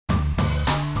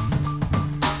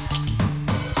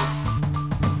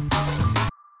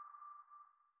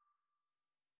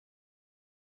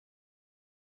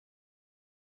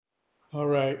All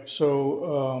right,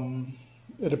 so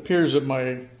it appears that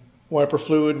my wiper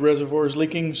fluid reservoir is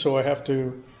leaking, so I have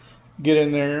to get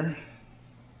in there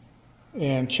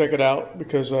and check it out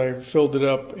because I filled it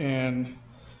up and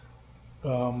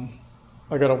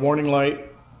I got a warning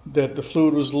light that the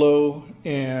fluid was low,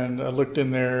 and I looked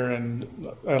in there and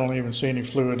I don't even see any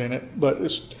fluid in it, but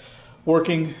it's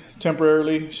working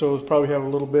temporarily, so it'll probably have a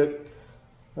little bit.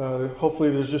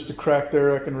 Hopefully there's just a crack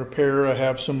there I can repair. I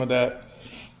have some of that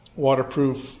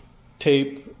waterproof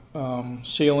tape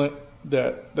sealant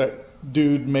that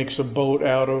dude makes a boat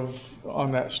out of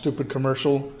on that stupid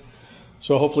commercial.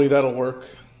 So hopefully that'll work.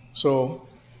 So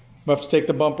I have to take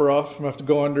the bumper off. I have to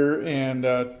go under and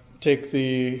take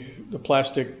the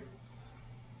plastic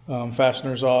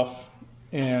fasteners off,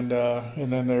 and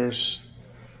then there's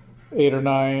 8 or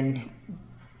 9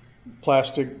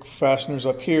 plastic fasteners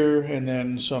up here, and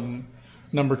then some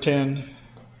number 10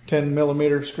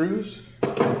 millimeter screws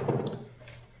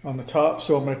on the top.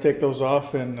 So I'm going to take those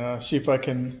off and see if I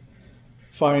can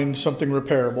find something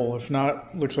repairable. If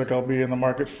not, looks like I'll be in the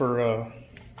market for a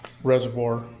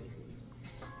reservoir.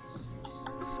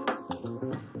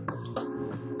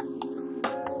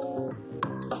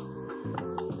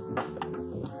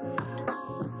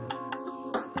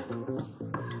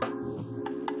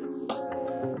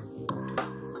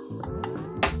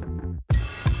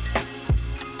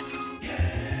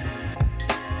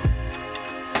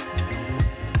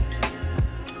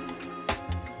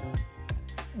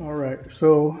 All right,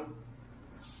 so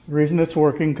the reason it's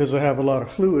working because I have a lot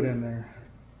of fluid in there.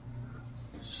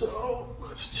 So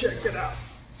let's check it out.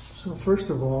 So first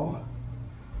of all,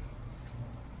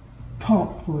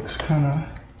 pump looks kind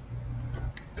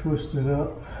of twisted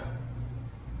up.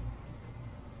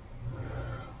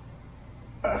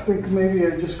 I think maybe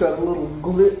I just got a little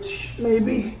glitch,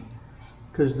 maybe,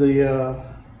 because I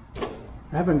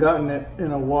haven't gotten it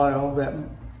in a while, that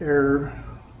error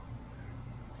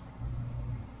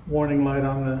warning light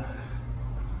on the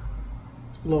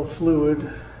low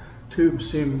fluid. Tubes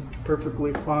seem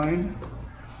perfectly fine.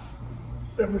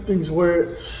 Everything's where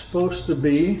it's supposed to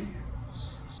be.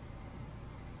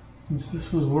 Since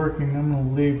this was working, I'm going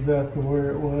to leave that to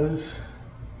where it was.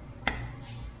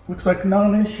 Looks like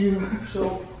non-issue,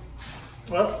 so,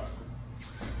 well,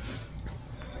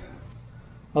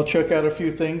 I'll check out a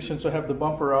few things since I have the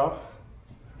bumper off.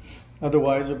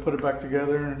 Otherwise, I'll put it back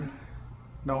together and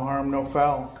no harm, no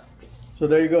foul. So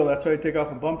there you go. That's how you take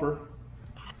off a bumper.